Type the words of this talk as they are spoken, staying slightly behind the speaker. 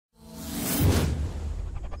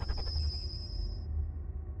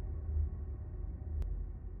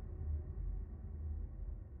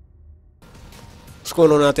What's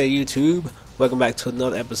going on out there, YouTube? Welcome back to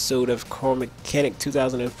another episode of Car Mechanic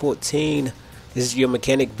 2014. This is your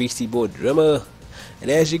mechanic, BeastieBoyDrumma. And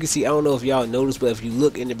as you can see, I don't know if y'all noticed, but if you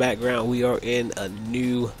look in the background, we are in a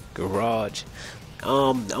new garage.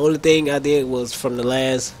 The only thing I did was from the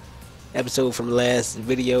last episode, from the last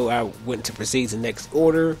video, I went to proceed to next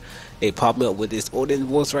order. They popped me up with this order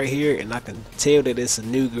invoice right here, and I can tell that it's a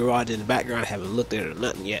new garage in the background. I haven't looked at it or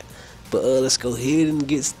nothing yet. But let's go ahead and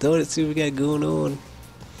get started, see what we got going on.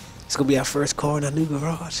 It's gonna be our first car in our new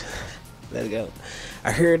garage. Let's go.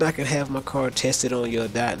 I heard I can have my car tested on your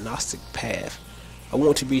diagnostic path. I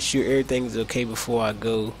want to be sure everything is okay before I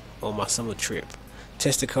go on my summer trip.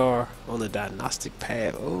 Test the car on the diagnostic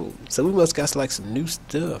path. Oh, so we must got like some new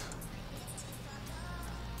stuff.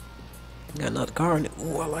 Got another car in it.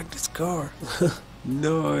 Oh, I like this car.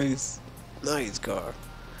 Nice car.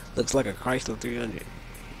 Looks like a Chrysler 300.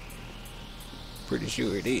 Pretty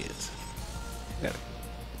sure it is.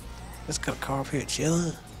 Let's got a car up here chilling.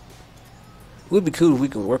 It would be cool if we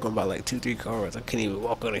can work on about like 2-3 cars. I can't even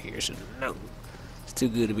walk under here, so no. It's too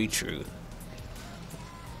good to be true.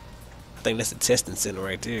 I think that's the testing center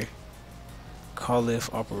right there. Car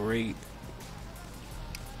lift, operate.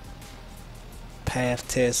 Path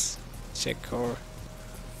test. Check car.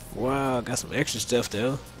 Wow, got some extra stuff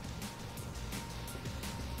though.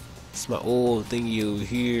 It's my old thingy over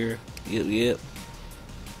here. Yep.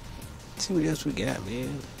 Let's see what else we got,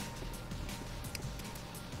 man.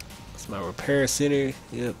 It's my repair center.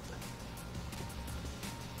 Yep.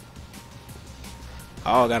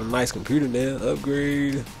 Oh, I got a nice computer now.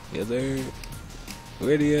 Upgrade. Yes, sir.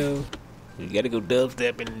 Radio. You gotta go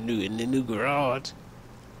dubstep in the new garage.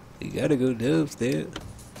 You gotta go dubstep.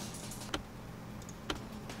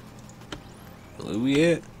 Where we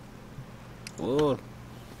at? Come on.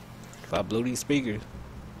 If I blow these speakers.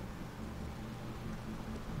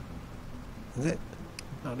 Is that?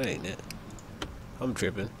 No, that ain't it. I'm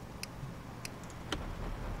tripping.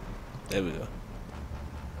 There we go.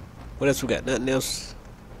 What else we got? Nothing else?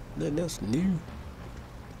 Nothing else new?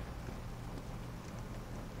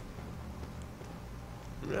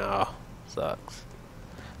 No. Sucks.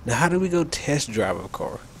 Now how do we go test drive a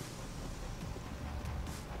car?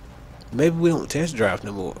 Maybe we don't test drive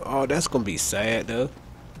no more. Oh, that's gonna be sad though.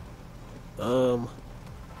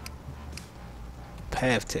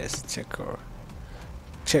 Path test. Check car.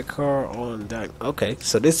 Check car on okay,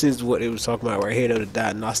 so this is what it was talking about right here though, the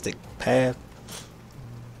diagnostic path.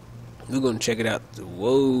 We're gonna check it out.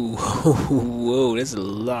 Whoa. Whoa, there's a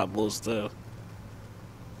lot more stuff.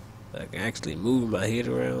 I can actually move my head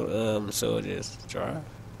around. So just drive.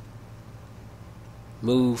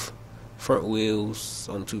 Move front wheels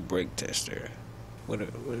onto brake tester. What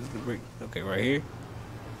is the brake? Okay, right here.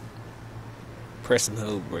 Press and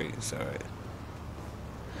hold brakes. Alright.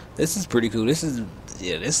 This is pretty cool. This is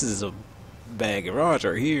a bad garage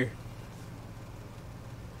right here.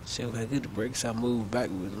 See how good the brakes. I move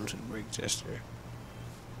backwards onto the brake tester.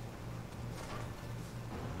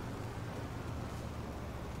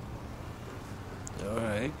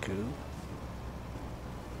 Alright, cool.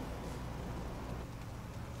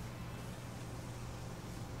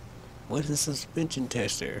 What's the suspension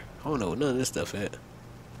tester? I don't know what none of this stuff at.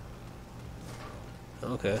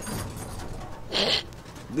 Okay.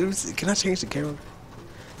 Can I change the camera?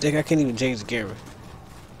 Jack, I can't even change the camera.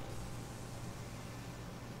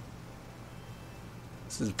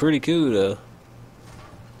 This is pretty cool though.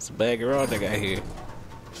 It's a bad garage I got here.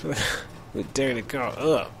 We're tearing the car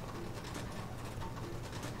up.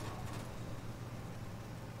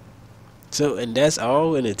 So, and that's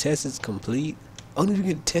all, and the test is complete. I don't even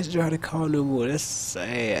get to test drive the car no more. That's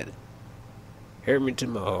sad. Hurt me to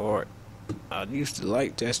my heart. I used to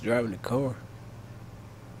like test driving the car.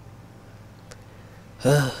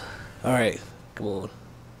 Alright, come on.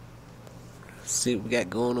 Let's see what we got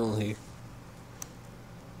going on here.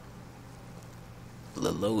 A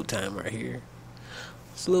little load time right here.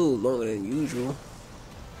 It's a little longer than usual.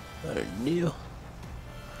 Not a deal.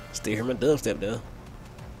 Still hear my dubstep though.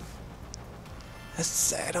 That's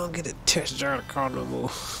sad. I don't get to test drive the car no more.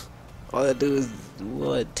 All I do is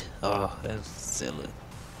what? Oh, that's silly.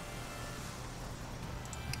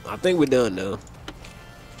 I think we're done though.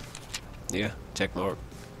 Yeah, check mark.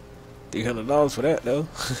 $300 for that though.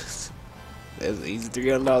 That's the easy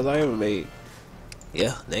 $300 I ever made.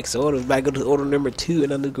 Yeah, next order. Back up to order number 2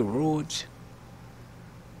 in our new garage.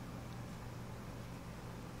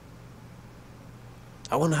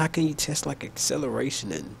 I wonder how can you test like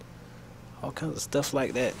acceleration and all kinds of stuff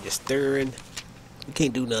like that. Just stirring. You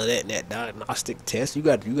can't do none of that in that diagnostic test. You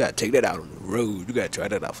got to take that out on the road. You got to try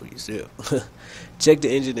that out for yourself. Check the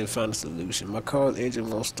engine and find a solution. My car's engine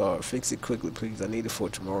won't start. Fix it quickly, please. I need it for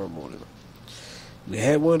tomorrow morning. We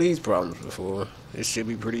had one of these problems before. It should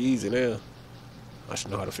be pretty easy now. I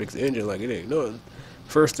should know how to fix the engine like it ain't nothing.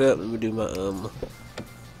 First up, let me do my I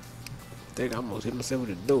think I almost hit myself with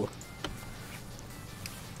the door.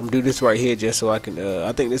 I'm gonna do this right here just so I can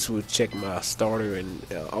I think this will check my starter and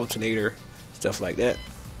alternator, stuff like that.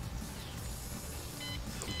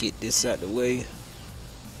 Get this out the way.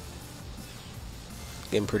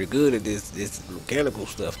 Getting pretty good at this mechanical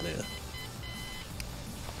stuff now.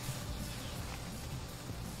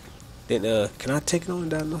 Then can I take it on a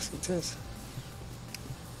diagnostic test?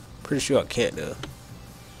 Pretty sure I can't though.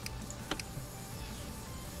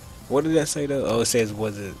 What did that say though? Oh, it says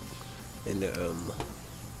was it in the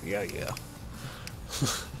yeah.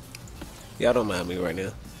 Y'all don't mind me right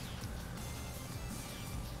now.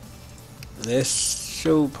 This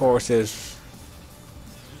show part says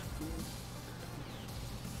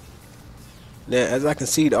now, as I can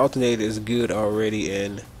see, the alternator is good already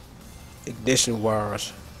and ignition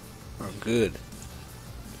wires are good.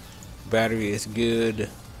 Battery is good.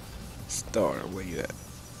 Starter, where you at?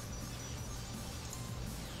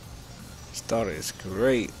 Starter is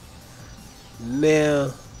great.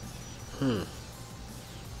 Now, let's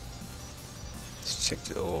check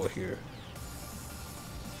the oil here.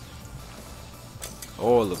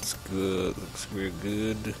 Oil looks good. Looks real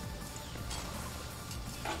good.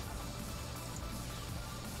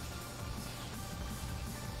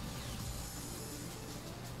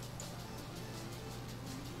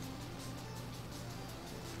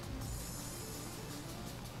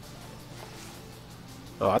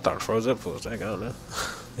 Oh, I thought it froze up for a second. I don't know.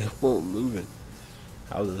 It won't moving.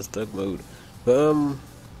 I was in stuck mode. But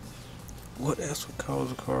what else would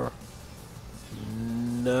cause a car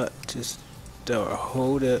not to start?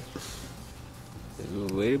 Hold up.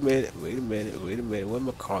 Wait a minute. Where's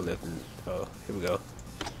my car left? Oh, here we go.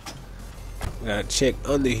 Gotta check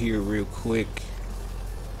under here real quick.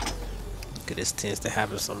 Cause this tends to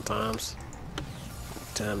happen sometimes.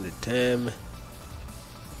 Time to time.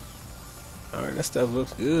 Alright, that stuff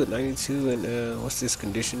looks good. 92 and what's this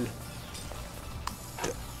condition?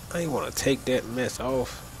 I ain't want to take that mess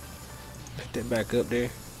off. Put that back up there.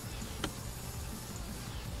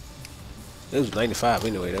 It was 95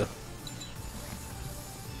 anyway though.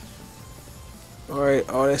 Alright,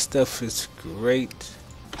 all that stuff is great.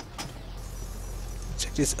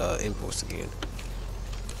 Check this invoice again.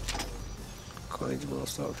 Coins will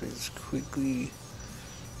start traces quickly.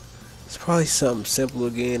 It's probably something simple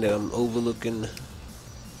again that I'm overlooking.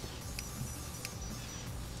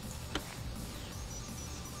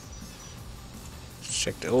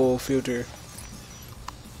 Check the oil filter.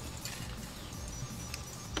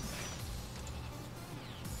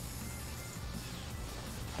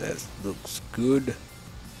 That looks good.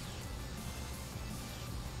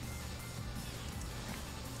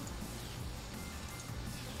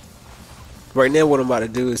 Right now what I'm about to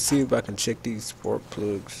do is see if I can check these spark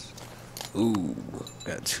plugs. Ooh,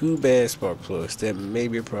 got two bad spark plugs. That may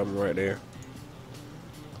be a problem right there.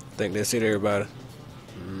 I think that's it, everybody.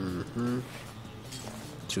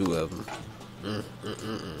 Two of them.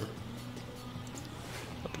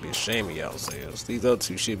 Have to be ashamed of y'all selves. These other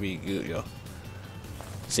two should be good, y'all.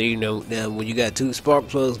 See, you know, now when you got two spark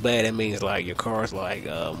plugs bad, that means like your car's like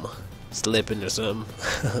slipping or something.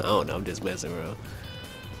 I don't know. I'm just messing around.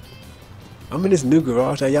 I'm in this new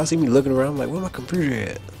garage now. Y'all see me looking around. I'm like, where my computer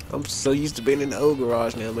at? I'm so used to being in the old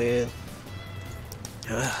garage now, man.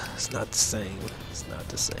 It's not the same. It's not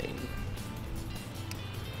the same.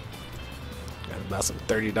 Gotta buy some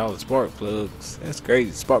 $30 spark plugs. That's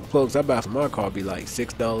crazy. Spark plugs I buy for my car be like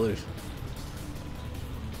 $6.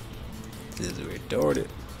 This is retarded.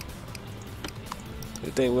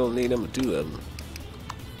 Good thing we don't need them two of them.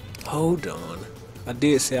 Hold on. I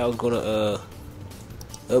did say I was gonna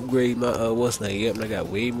upgrade my what's name? Yep, and I got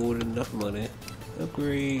way more than enough money.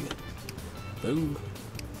 Upgrade. Boom.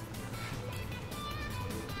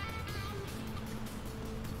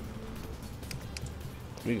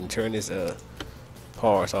 We can turn this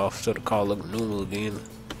parts off so the car look normal again.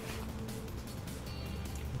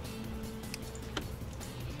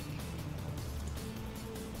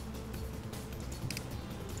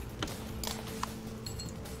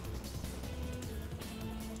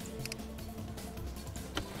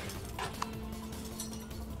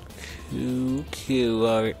 Cool.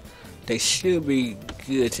 Alright. They should be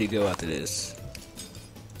good to go after this.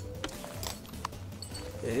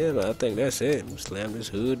 Yeah, I think that's it. Slam this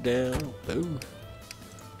hood down. Boom.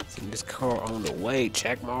 Send this car on the way.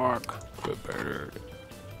 Check mark. Prepared.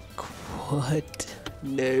 What?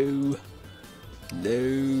 No.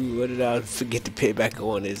 No. What did I forget to put back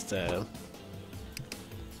on this time?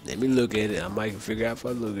 Let me look at it. I might figure out if I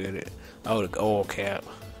look at it. Oh, the oil cap.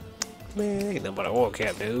 Man, ain't nothing but an oil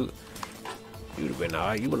cap, dude. You'd have been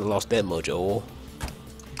alright. You wouldn't have lost that much oil.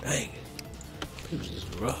 Dang. It was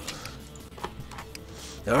just rough.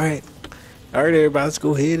 Alright. Alright, everybody. Let's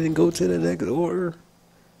go ahead and go to the next order.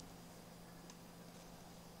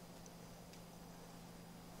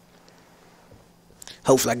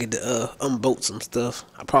 Hopefully I get to unbolt some stuff.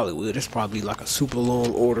 I probably will. This probably be like a super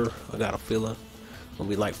long order. I got a feeling. It'll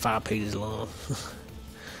be like 5 pages long.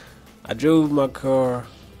 I drove my car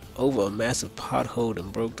over a massive pothole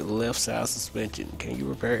and broke the left side suspension. Can you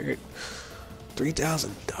repair it?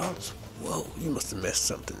 $3,000. Whoa, you must have messed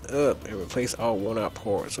something up and replaced all worn-out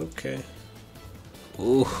parts. Okay.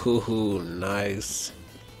 Ooh, nice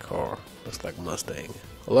car. Looks like Mustang.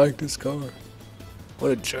 I like this car.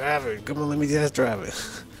 What a driver. Come on, let me just drive it.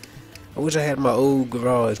 I wish I had my old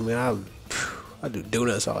garage, man. I do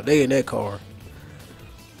donuts all day in that car.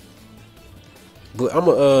 But I'm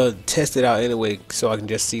gonna test it out anyway so I can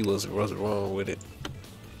just see what's wrong with it.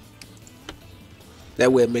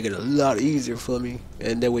 That way it'll make it a lot easier for me.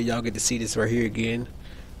 And that way y'all get to see this right here again.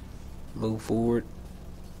 Move forward.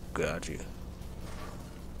 Got you.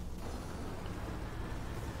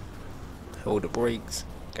 Hold the brakes.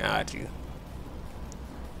 Got you.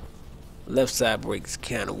 Left side brakes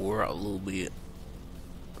kind of wore out a little bit.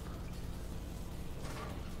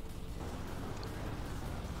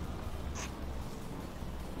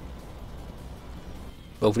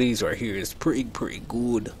 Both of these right here is pretty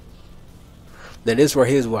good. Now this right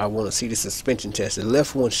here is where I want to see the suspension test. The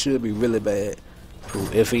left one should be really bad.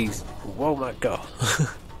 If he's, oh my god,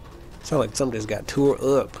 sound like something just got tore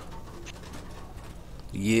up.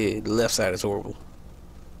 Yeah, the left side is horrible.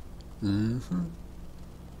 Let's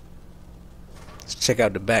check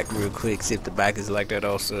out the back real quick. See if the back is like that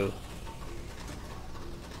also.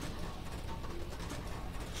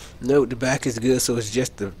 No, the back is good. So it's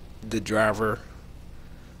just the driver.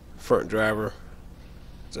 Front driver.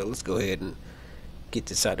 So let's go ahead and get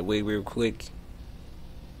this out of the way real quick.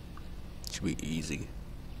 Should be easy.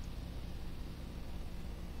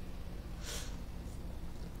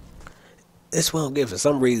 This one get for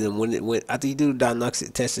some reason when after you do the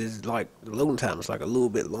diagnostic test, it's like the loading time is like a little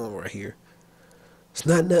bit long right here. It's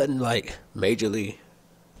not nothing like majorly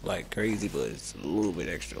like crazy, but it's a little bit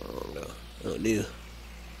extra long though. Oh dear.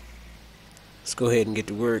 Let's go ahead and get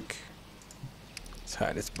to work. Let's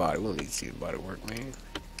hide this body. We don't need to see the body work, man.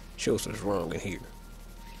 Show us what's wrong in here.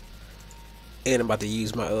 And I'm about to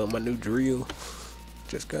use my my new drill.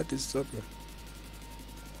 Just got this sucker.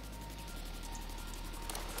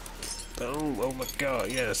 Oh my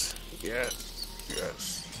god, yes.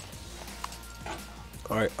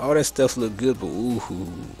 Alright, all that stuff look good, but ooh,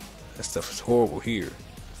 that stuff is horrible here.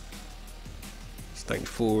 This thing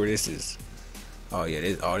forward, this is, oh yeah,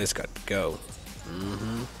 this got to go.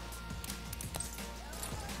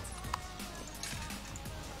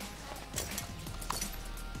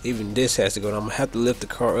 Even this has to go. I'm gonna have to lift the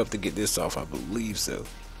car up to get this off. I believe so.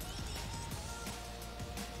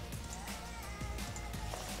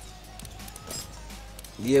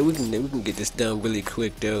 Yeah, we can get this done really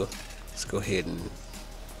quick though. Let's go ahead and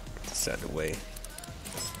get this out of the way.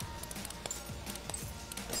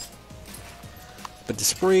 But the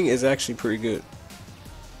spring is actually pretty good.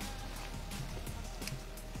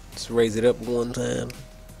 Let's raise it up one time.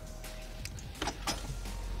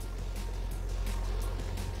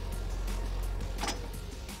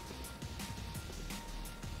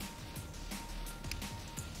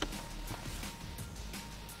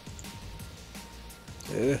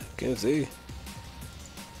 Yeah, can't see.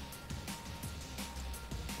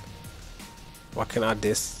 Why can't I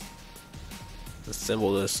disassemble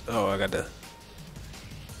this? Oh, I got to.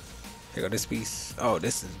 Here go this piece. Oh,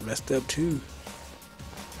 this is messed up too.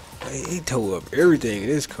 He tore up everything in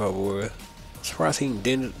this car, boy. I'm surprised he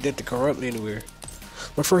didn't dent the car up anywhere.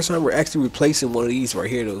 My first time we're actually replacing one of these right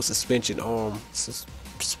here, those suspension arm,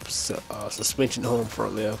 suspension arm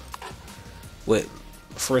front left. With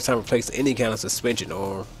first time replacing any kind of suspension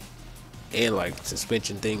arm and like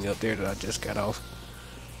suspension thing up there that I just got off.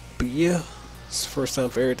 But yeah, it's the first time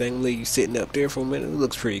for everything. Leave you sitting up there for a minute. It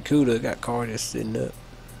looks pretty cool though. Got car just sitting up.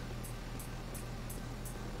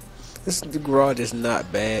 The garage is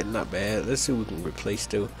not bad. Let's see what we can replace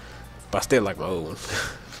though. But I still like my old one.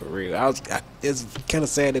 For real. It's kind of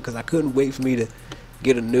sad because I couldn't wait for me to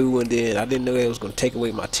get a new one. Then I didn't know it was going to take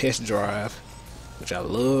away my test drive, which I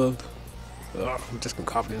loved. I'm just gonna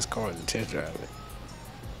copy this car and test drive it.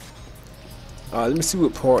 Let me see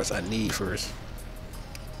what parts I need first.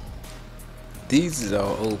 These is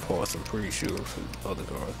all old parts, I'm pretty sure, from other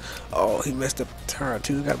cars. Oh, he messed up the tire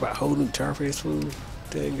too. Got about a whole new tire for this fool.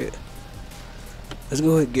 Dang it. Let's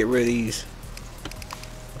go ahead and get rid of these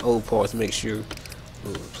old parts. Make sure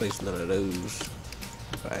we'll replace none of those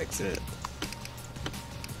by accident.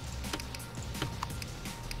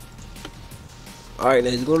 Alright,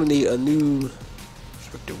 now he's going to need a new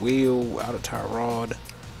restrictor wheel, outer tie rod,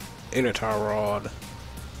 inner tie rod,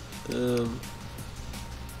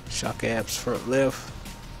 shock abs front left,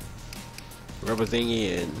 rubber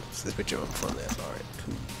thingy, and switch on front left. Alright,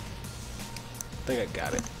 cool. I think I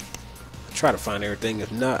got it. I'll try to find everything.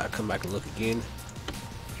 If not, I'll come back and look again.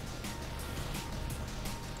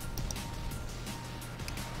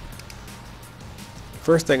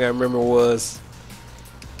 First thing I remember was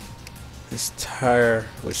this tire,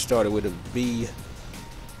 which started with a B.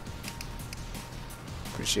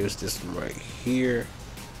 Pretty sure it's this one right here.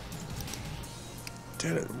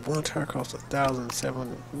 Damn it, one tire costs $1,700.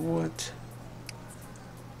 What?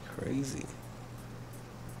 Crazy.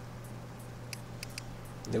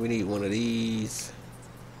 Then we need one of these.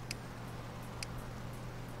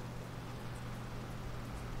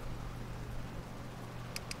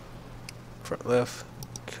 Front left.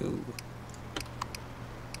 Cool.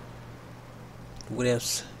 What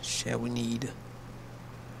else shall we need?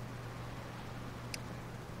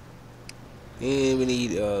 And we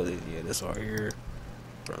need yeah, this right here.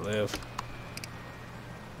 Front left.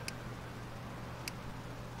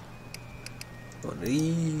 One of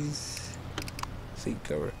these. Seat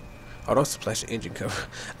cover. Oh, that's the plastic engine cover.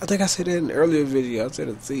 I think I said that in an earlier video. I said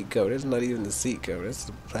a seat cover. That's not even the seat cover. That's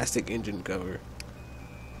the plastic engine cover.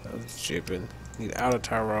 I was tripping. Need outer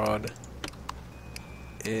tie rod.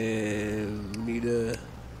 And need a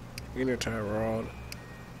inner tie rod.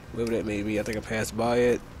 Whatever that may be. I think I passed by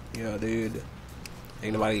it. Yeah, dude.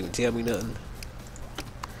 Ain't nobody even tell me nothing.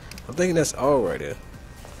 I'm thinking that's all right there.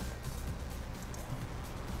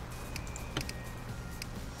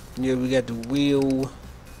 Yeah, we got the wheel.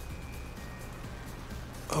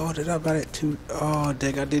 Oh, did I buy that too? Oh,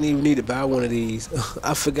 dang, I didn't even need to buy one of these.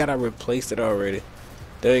 I forgot I replaced it already.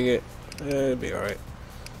 Dang it. It'll be alright.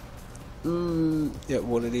 Yep,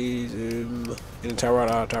 one of these. In tie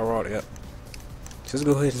rod, outer tie rod, yep. Just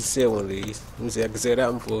go ahead and sell one of these. Let me see, I can sell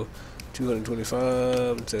that one for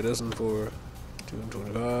 $225 and sell this one for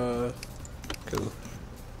 $225. Cool.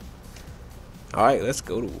 Alright, let's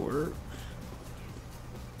go to work.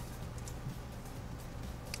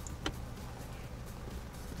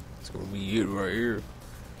 It's gonna be it right here.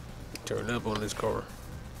 Turn up on this car.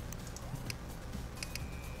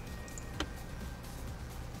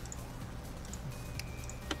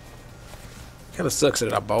 Kinda sucks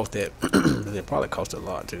that I bought that. And it probably cost a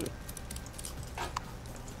lot too.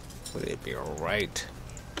 But it'd be alright.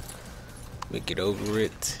 We get over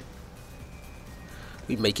it.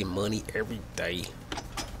 We making money every day.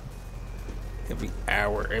 Every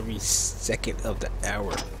hour, every second of the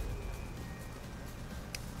hour.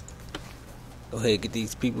 Go ahead and get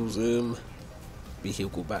these people's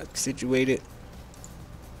vehicle back situated.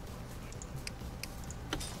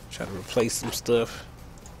 Try to replace some stuff.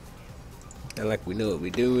 Not like we know what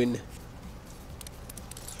we're doing.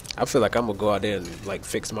 I feel like I'm gonna go out there and like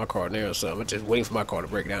fix my car now or something. I'm just waiting for my car to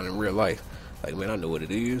break down in real life. Like, man, I know what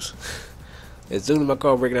it is. As soon as my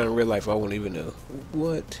car break down in real life, I won't even know.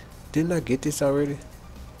 What? Didn't I get this already?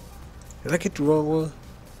 Did I get the wrong one?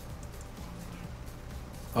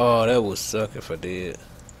 Oh, that would suck if I did.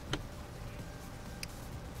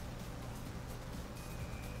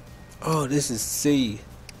 Oh, this is C.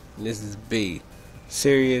 And this is B.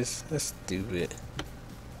 Serious? That's stupid.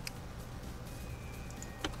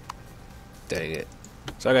 Dang it.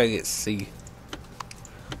 So I gotta get C.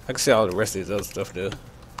 I can see all the rest of this other stuff though.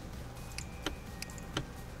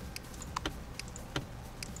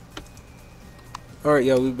 Alright,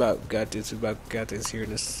 yo, we about got this. We about got this here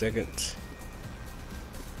in a second.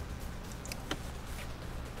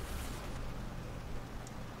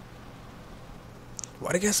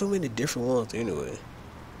 Why they got so many different ones anyway?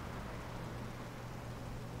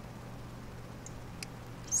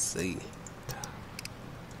 Let's see.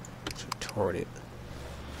 It's retarded.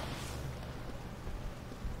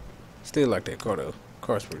 Still like that car though.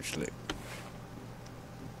 Car's pretty slick.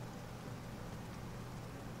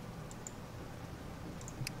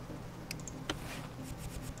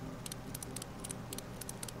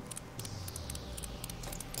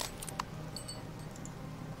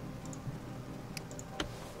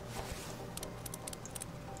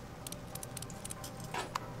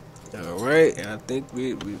 Alright, I think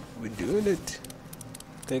we're doing it.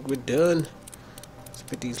 I think we're done. Let's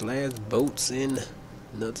Put these last bolts in.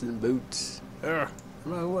 Nuts and boots.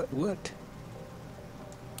 What?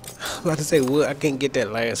 I'm about to say what? I can't get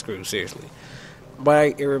that last screw, seriously.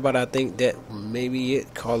 Bye, everybody. I think that maybe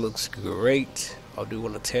it. Car looks great. I do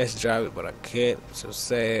want to test drive it, but I can't. So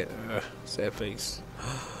sad. Sad face.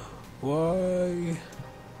 Why?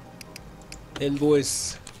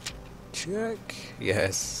 Invoice. Check.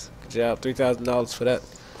 Yes. Good job. $3,000 for that.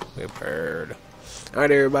 We're paired.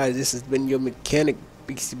 Alright, everybody. This has been your mechanic,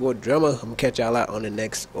 BeastieBoyDrumma. I'm going to catch y'all out on the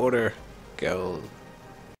next order. Go.